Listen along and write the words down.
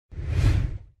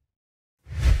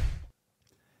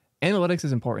Analytics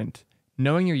is important.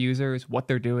 Knowing your users, what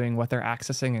they're doing, what they're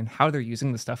accessing, and how they're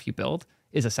using the stuff you build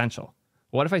is essential.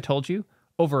 What if I told you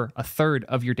over a third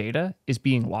of your data is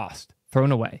being lost,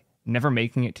 thrown away, never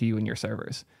making it to you and your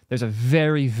servers? There's a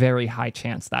very, very high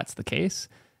chance that's the case,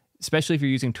 especially if you're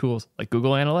using tools like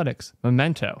Google Analytics,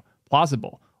 Memento,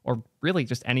 Plausible, or really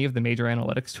just any of the major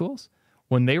analytics tools.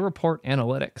 When they report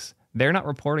analytics, they're not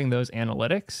reporting those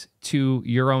analytics to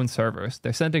your own servers.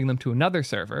 They're sending them to another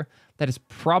server that is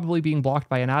probably being blocked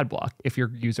by an ad block if your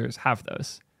users have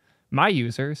those. My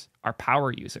users are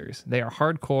power users. They are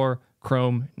hardcore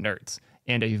Chrome nerds,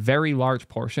 and a very large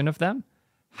portion of them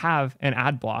have an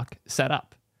ad block set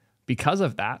up. Because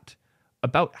of that,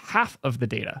 about half of the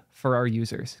data for our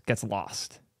users gets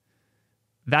lost.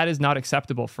 That is not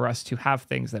acceptable for us to have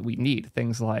things that we need,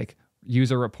 things like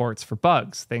user reports for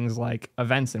bugs, things like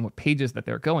events and what pages that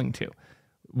they're going to.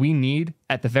 We need,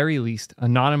 at the very least,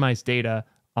 anonymized data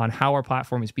on how our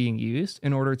platform is being used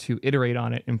in order to iterate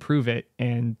on it, improve it,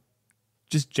 and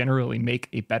just generally make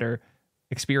a better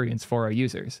experience for our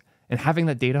users. And having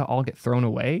that data all get thrown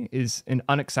away is an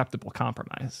unacceptable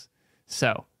compromise.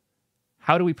 So,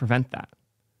 how do we prevent that?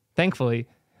 Thankfully,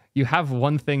 you have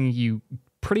one thing you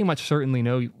pretty much certainly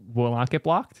know will not get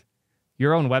blocked: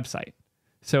 your own website.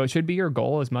 So it should be your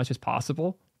goal as much as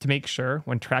possible to make sure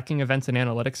when tracking events and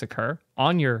analytics occur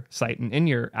on your site and in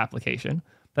your application,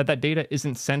 that that data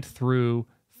isn't sent through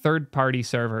third-party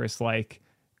servers like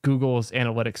Google's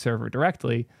analytics server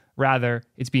directly. Rather,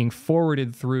 it's being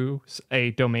forwarded through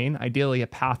a domain, ideally a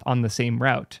path on the same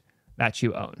route that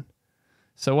you own.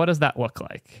 So what does that look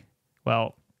like?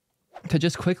 Well, to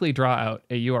just quickly draw out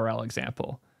a URL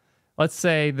example, let's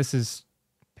say this is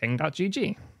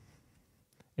ping.gg.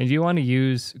 And you want to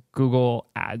use Google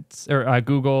Ads or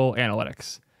Google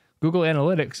Analytics. Google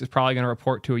Analytics is probably going to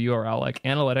report to a URL like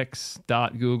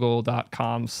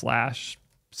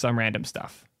analytics.google.com/some random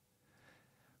stuff.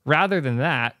 Rather than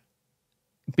that,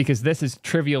 because this is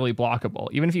trivially blockable,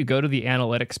 even if you go to the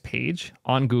analytics page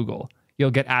on Google,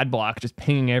 you'll get ad block just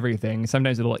pinging everything.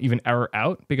 Sometimes it'll even error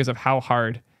out because of how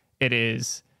hard it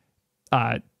is.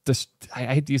 I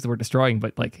hate to use the word destroying,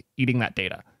 but like eating that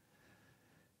data.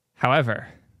 However,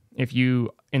 if you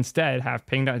instead have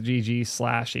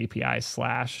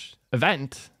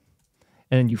ping.gg/API/event,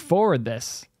 and then you forward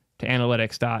this to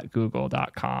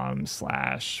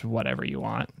analytics.google.com/whatever you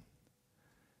want,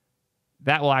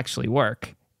 that will actually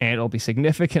work, and it'll be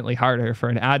significantly harder for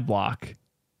an ad block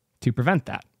to prevent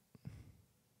that.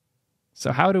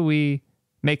 So how do we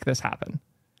make this happen?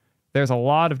 There's a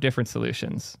lot of different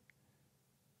solutions.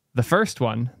 The first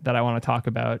one that I want to talk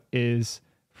about is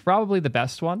probably the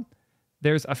best one.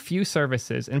 There's a few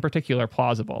services, in particular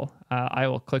Plausible. I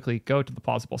will quickly go to the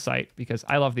Plausible site because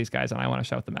I love these guys and I want to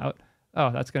shout them out.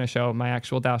 Oh, that's going to show my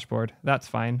actual dashboard. That's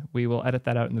fine. We will edit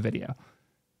that out in the video.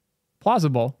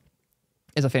 Plausible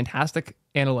is a fantastic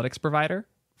analytics provider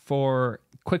for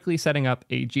quickly setting up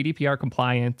a GDPR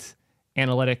compliant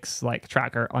analytics like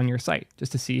tracker on your site,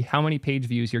 just to see how many page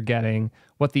views you're getting,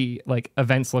 what the like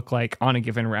events look like on a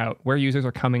given route, where users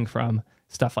are coming from,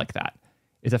 stuff like that.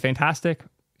 It's a fantastic,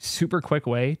 super quick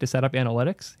way to set up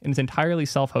analytics, and it's entirely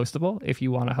self-hostable if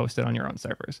you want to host it on your own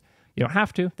servers. You don't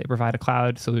have to. They provide a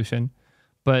cloud solution,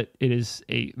 but it is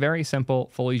a very simple,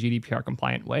 fully GDPR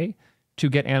compliant way to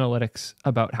get analytics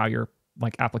about how your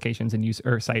like applications and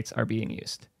user sites are being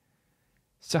used.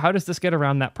 So how does this get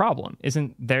around that problem?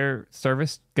 Isn't their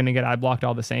service going to get ad blocked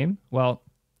all the same? Well,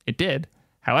 it did.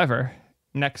 However,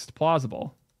 next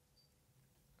Plausible,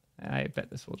 I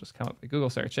bet this will just come up if Google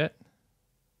search it.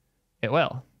 It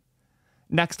will.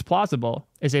 Next Plausible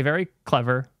is a very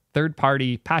clever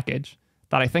third-party package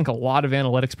that I think a lot of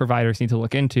analytics providers need to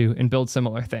look into and build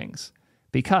similar things.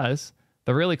 Because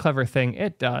the really clever thing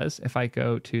it does, if I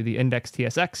go to the index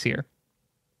TSX here,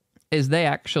 is they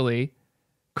actually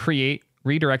create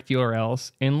redirect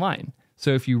URLs in line.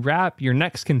 So if you wrap your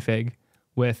next config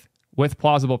with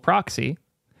Plausible proxy,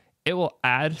 it will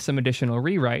add some additional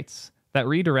rewrites that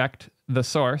redirect the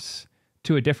source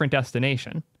to a different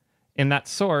destination. And that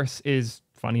source is,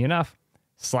 funny enough,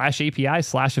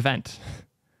 /API/event.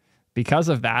 Because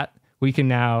of that, we can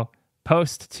now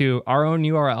post to our own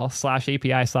URL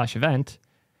 /API/event,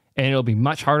 and it'll be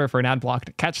much harder for an ad block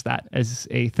to catch that as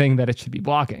a thing that it should be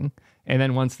blocking. And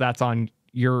then once that's on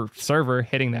your server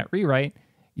hitting that rewrite,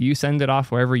 you send it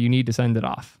off wherever you need to send it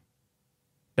off.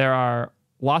 There are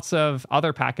lots of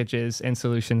other packages and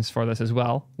solutions for this as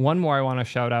well. One more I want to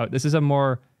shout out. This is a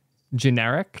more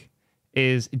generic,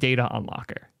 is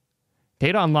DATAUNLOCKER.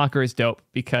 DATAUNLOCKER is dope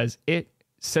because it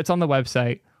sits on the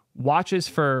website, watches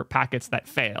for packets that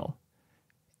fail,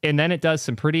 And then it does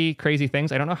some pretty crazy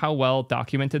things. I don't know how well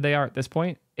documented they are at this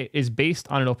point. It is based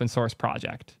on an open source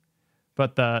project.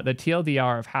 But the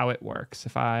TLDR of how it works,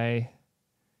 do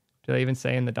they even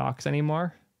say in the docs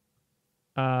anymore?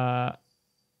 How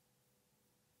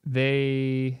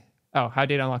Data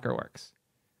Unlocker works.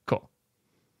 Cool.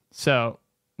 So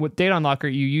with Data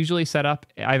Unlocker, you usually set up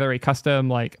either a custom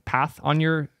like path on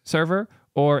your server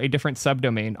or a different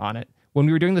subdomain on it. When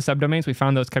we were doing the subdomains, we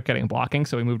found those kept getting blocking,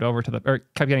 so we moved over to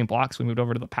kept getting blocked, so we moved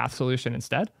over to the path solution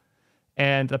instead.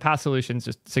 And the path solution is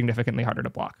just significantly harder to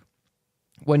block.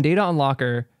 When Data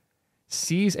Unlocker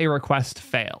sees a request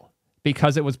fail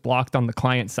because it was blocked on the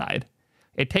client side,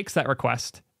 it takes that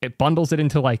request, it bundles it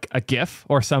into like a GIF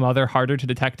or some other harder to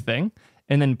detect thing,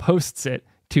 and then posts it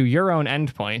to your own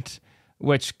endpoint,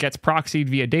 which gets proxied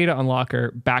via Data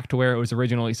Unlocker back to where it was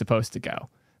originally supposed to go,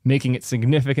 making it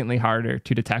significantly harder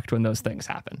to detect when those things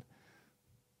happen.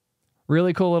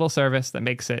 Really cool little service that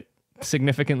makes it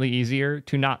significantly easier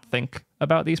to not think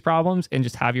about these problems and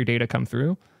just have your data come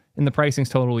through. And the pricing's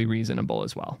totally reasonable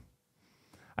as well.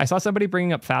 I saw somebody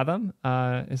bringing up Fathom.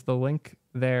 Is the link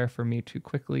there for me to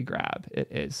quickly grab? It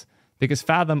is. Because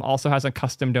Fathom also has a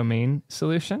custom domain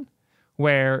solution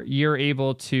where you're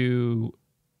able to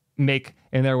make,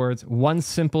 in their words, one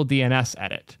simple DNS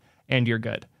edit and you're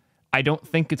good. I don't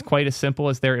think it's quite as simple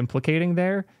as they're implicating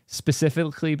there,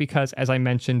 specifically because, as I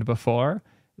mentioned before,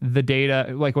 the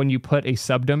data, like when you put a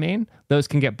subdomain, those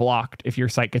can get blocked if your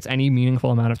site gets any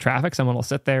meaningful amount of traffic. Someone will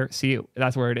sit there, see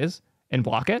that's where it is, and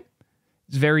block it.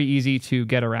 It's very easy to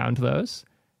get around those.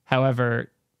 However,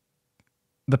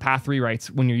 the path rewrites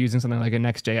when you're using something like a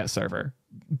Next.js server,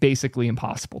 basically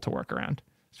impossible to work around,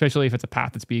 especially if it's a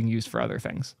path that's being used for other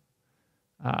things.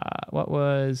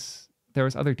 There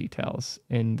was other details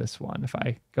in this one. If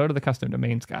I go to the custom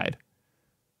domains guide,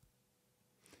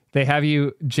 they have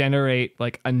you generate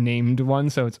like a named one,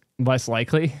 so it's less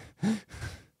likely.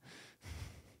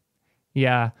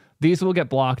 Yeah, these will get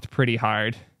blocked pretty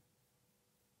hard.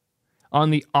 On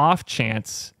the off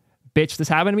chance, bitch, this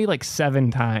happened to me like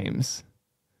 7 times.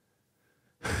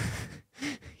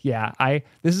 Yeah,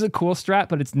 this is a cool strat,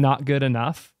 but it's not good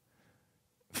enough.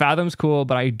 Fathom's cool,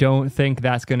 but I don't think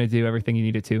that's going to do everything you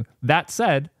need it to. That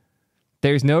said,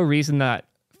 there's no reason that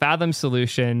Fathom's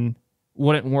solution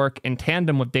wouldn't work in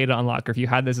tandem with Data Unlocker if you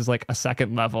had this as like a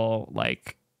second level,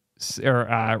 like,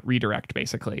 or redirect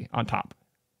basically on top.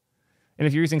 And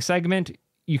if you're using Segment,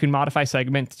 you can modify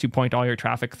Segment to point all your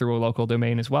traffic through a local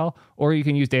domain as well, or you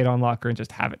can use Data Unlocker and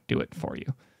just have it do it for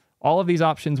you. All of these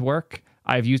options work.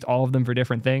 I've used all of them for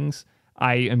different things.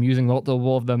 I am using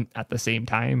multiple of them at the same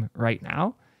time right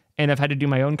now. And I've had to do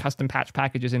my own custom patch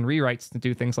packages and rewrites to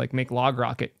do things like make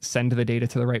LogRocket send the data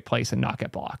to the right place and not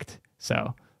get blocked.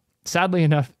 So sadly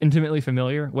enough, intimately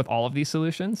familiar with all of these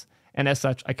solutions. And as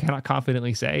such, I cannot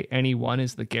confidently say any one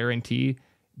is the guarantee,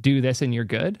 do this and you're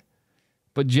good.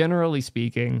 But generally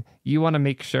speaking, you want to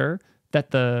make sure that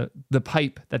the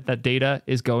pipe that data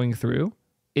is going through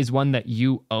is one that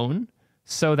you own,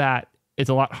 so that it's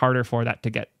a lot harder for that to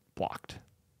get blocked.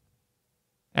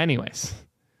 Anyways,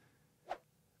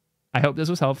 I hope this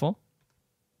was helpful.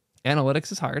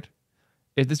 Analytics is hard.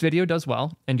 If this video does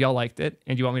well and y'all liked it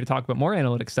and you want me to talk about more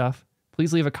analytics stuff,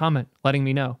 please leave a comment letting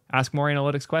me know. Ask more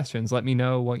analytics questions. Let me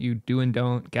know what you do and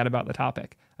don't get about the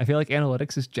topic. I feel like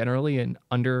analytics is generally an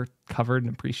undercovered and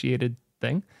appreciated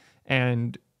thing.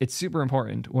 And it's super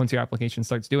important once your application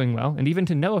starts doing well, and even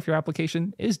to know if your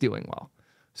application is doing well.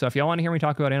 So if y'all want to hear me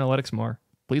talk about analytics more,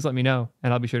 please let me know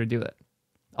and I'll be sure to do it.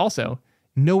 Also,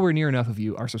 nowhere near enough of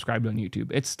you are subscribed on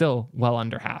YouTube. It's still well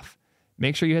under half.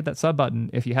 Make sure you hit that sub button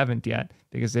if you haven't yet,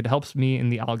 because it helps me in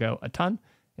the algo a ton.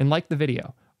 And like the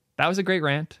video. That was a great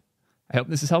rant. I hope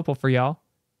this is helpful for y'all.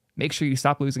 Make sure you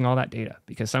stop losing all that data,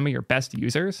 because some of your best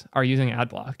users are using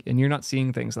AdBlock and you're not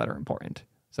seeing things that are important.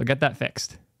 So get that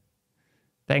fixed.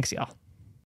 Thanks, y'all.